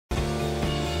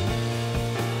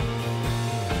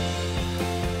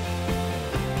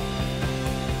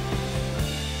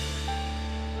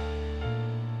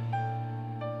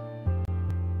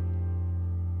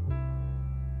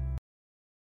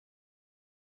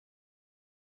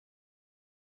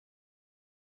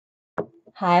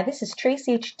Hi, this is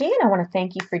Tracy HD, and I want to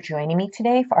thank you for joining me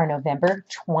today for our November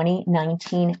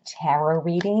 2019 tarot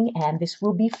reading. And this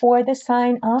will be for the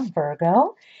sign of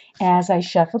Virgo. As I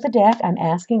shuffle the deck, I'm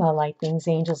asking all light beings,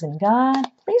 angels, and God,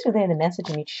 please relay the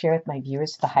message I need to share with my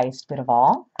viewers for the highest good of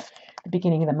all. The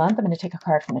beginning of the month, I'm going to take a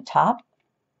card from the top.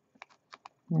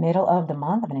 Middle of the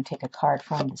month, I'm going to take a card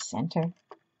from the center.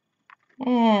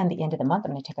 And the end of the month,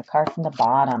 I'm going to take a card from the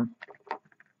bottom.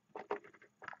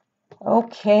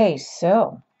 Okay,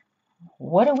 so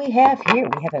what do we have here?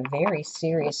 We have a very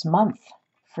serious month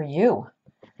for you.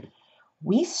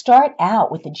 We start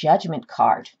out with the Judgment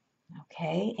card,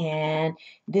 okay? And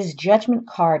this Judgment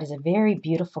card is a very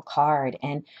beautiful card.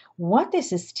 And what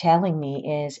this is telling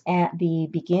me is at the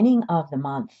beginning of the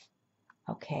month,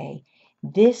 okay,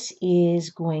 this is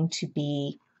going to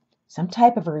be some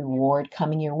type of a reward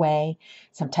coming your way,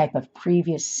 some type of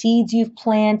previous seeds you've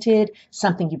planted,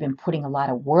 something you've been putting a lot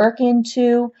of work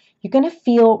into. You're going to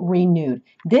feel renewed.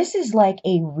 This is like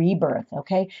a rebirth,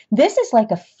 okay? This is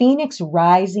like a phoenix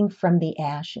rising from the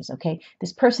ashes, okay?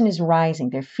 This person is rising.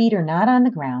 Their feet are not on the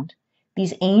ground.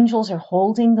 These angels are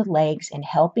holding the legs and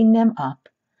helping them up.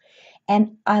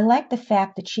 And I like the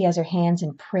fact that she has her hands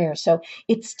in prayer. So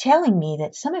it's telling me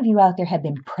that some of you out there have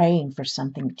been praying for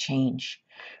something to change,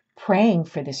 praying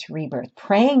for this rebirth,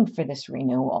 praying for this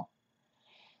renewal.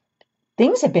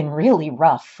 Things have been really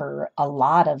rough for a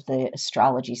lot of the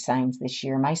astrology signs this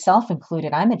year, myself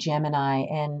included. I'm a Gemini,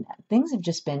 and things have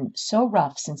just been so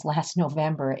rough since last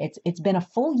November. It's been a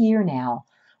full year now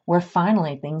where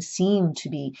finally things seem to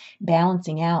be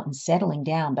balancing out and settling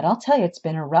down. But I'll tell you, it's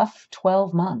been a rough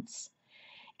 12 months.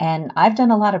 And I've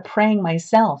done a lot of praying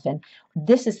myself. And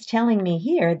this is telling me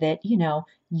here that,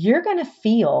 you're going to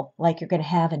feel like you're going to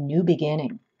have a new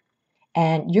beginning.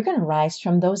 And you're going to rise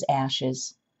from those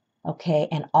ashes, okay,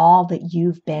 and all that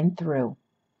you've been through.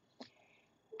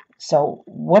 So,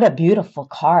 what a beautiful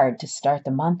card to start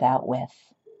the month out with.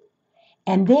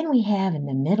 And then we have in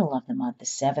the middle of the month the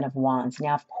Seven of Wands.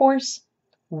 Now, of course,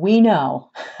 we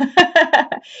know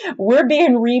we're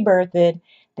being rebirthed.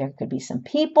 There could be some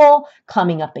people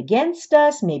coming up against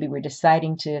us. Maybe we're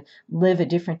deciding to live a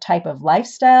different type of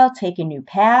lifestyle, take a new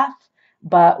path.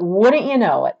 But wouldn't you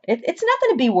know it, it's nothing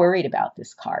to be worried about,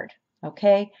 this card,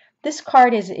 okay? This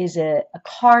card is a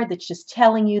card that's just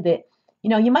telling you that,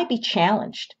 you might be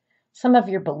challenged. Some of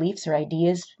your beliefs or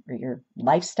ideas or your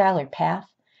lifestyle or path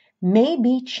may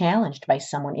be challenged by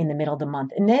someone in the middle of the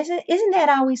month. And isn't that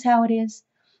always how it is?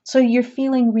 So you're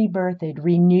feeling rebirthed,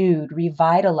 renewed,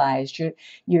 revitalized.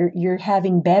 You're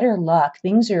having better luck.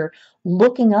 Things are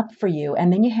looking up for you.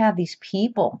 And then you have these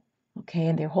people, okay,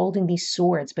 and they're holding these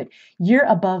swords, but you're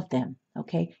above them,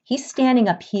 okay? He's standing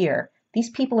up here.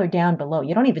 These people are down below.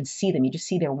 You don't even see them. You just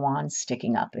see their wands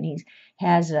sticking up. And he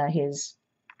has his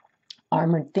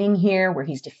armored thing here where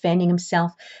he's defending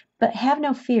himself. But have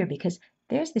no fear, because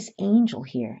there's this angel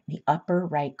here in the upper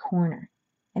right corner.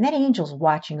 And that angel's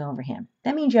watching over him.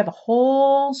 That means you have a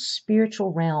whole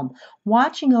spiritual realm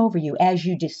watching over you as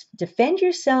you defend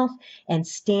yourself and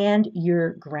stand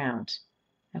your ground.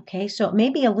 Okay, so it may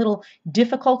be a little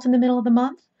difficult in the middle of the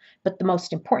month, but the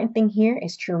most important thing here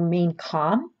is to remain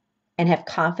calm and have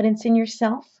confidence in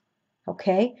yourself.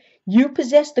 Okay, you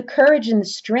possess the courage and the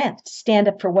strength to stand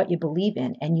up for what you believe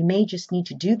in, and you may just need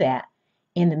to do that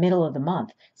in the middle of the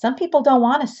month. Some people don't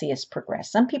want to see us progress.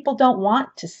 Some people don't want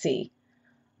to see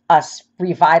us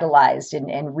revitalized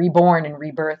and reborn and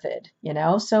rebirthed,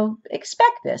 so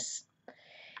expect this.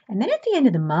 And then at the end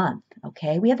of the month,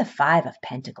 okay, we have the Five of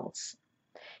Pentacles.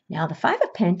 Now, the Five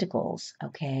of Pentacles,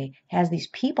 okay, has these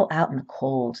people out in the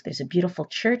cold. There's a beautiful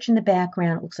church in the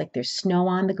background. It looks like there's snow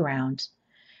on the ground,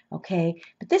 okay?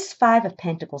 But this Five of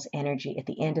Pentacles energy at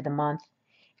the end of the month,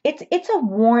 it's a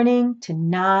warning to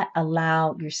not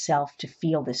allow yourself to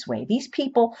feel this way. These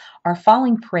people are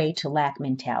falling prey to lack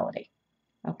mentality,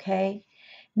 okay?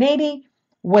 Maybe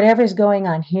whatever's going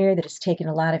on here that has taken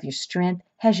a lot of your strength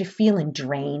has you feeling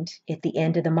drained at the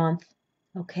end of the month,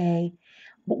 okay?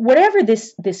 Whatever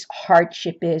this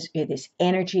hardship is, or this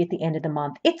energy at the end of the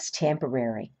month, it's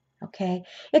temporary, okay?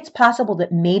 It's possible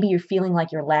that maybe you're feeling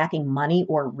like you're lacking money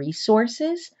or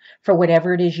resources for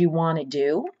whatever it is you want to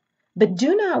do, but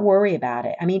do not worry about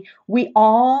it. I mean, we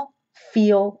all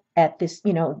feel at this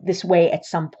way at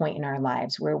some point in our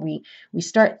lives, where we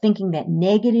start thinking that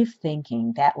negative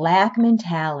thinking, that lack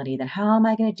mentality, that how am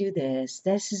I going to do this?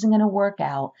 This isn't going to work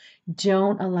out.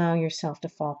 Don't allow yourself to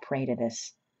fall prey to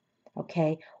this.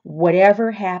 Okay,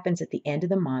 whatever happens at the end of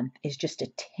the month is just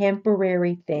a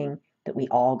temporary thing that we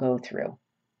all go through.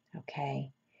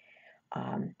 Okay,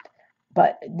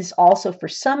 but this also, for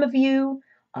some of you,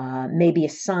 may be a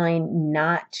sign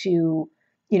not to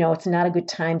It's not a good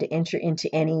time to enter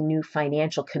into any new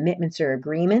financial commitments or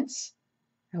agreements,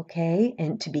 okay?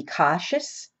 And to be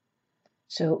cautious.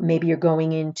 So maybe you're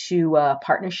going into a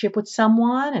partnership with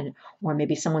someone, or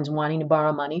maybe someone's wanting to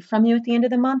borrow money from you at the end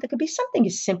of the month. It could be something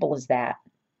as simple as that.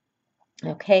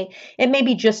 Okay. It may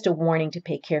be just a warning to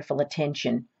pay careful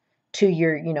attention to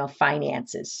your,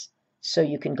 finances so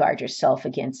you can guard yourself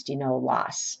against,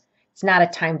 loss. It's not a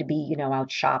time to be,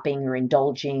 out shopping or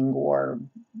indulging or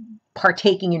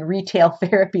partaking in retail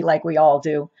therapy like we all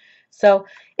do. So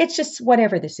it's just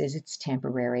whatever this is, it's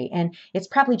temporary. And it's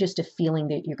probably just a feeling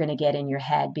that you're going to get in your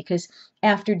head because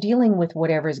after dealing with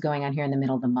whatever is going on here in the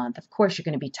middle of the month, of course you're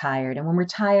going to be tired. And when we're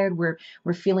tired, we're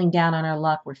feeling down on our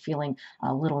luck, we're feeling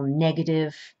a little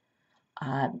negative.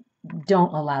 Uh,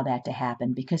 don't allow that to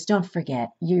happen because don't forget,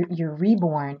 you're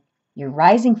reborn, you're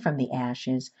rising from the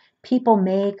ashes. People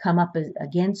may come up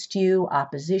against you,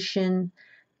 opposition,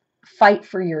 fight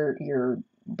for your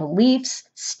beliefs,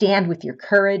 stand with your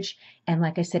courage. And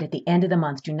like I said, at the end of the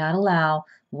month, do not allow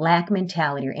lack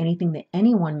mentality or anything that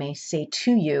anyone may say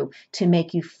to you to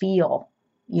make you feel,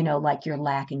 like you're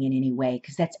lacking in any way,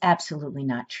 because that's absolutely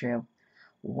not true.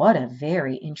 What a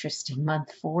very interesting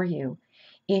month for you.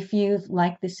 If you've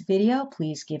liked this video,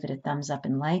 please give it a thumbs up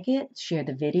and like it, share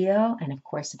the video, and of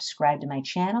course, subscribe to my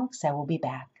channel because I will be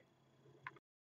back.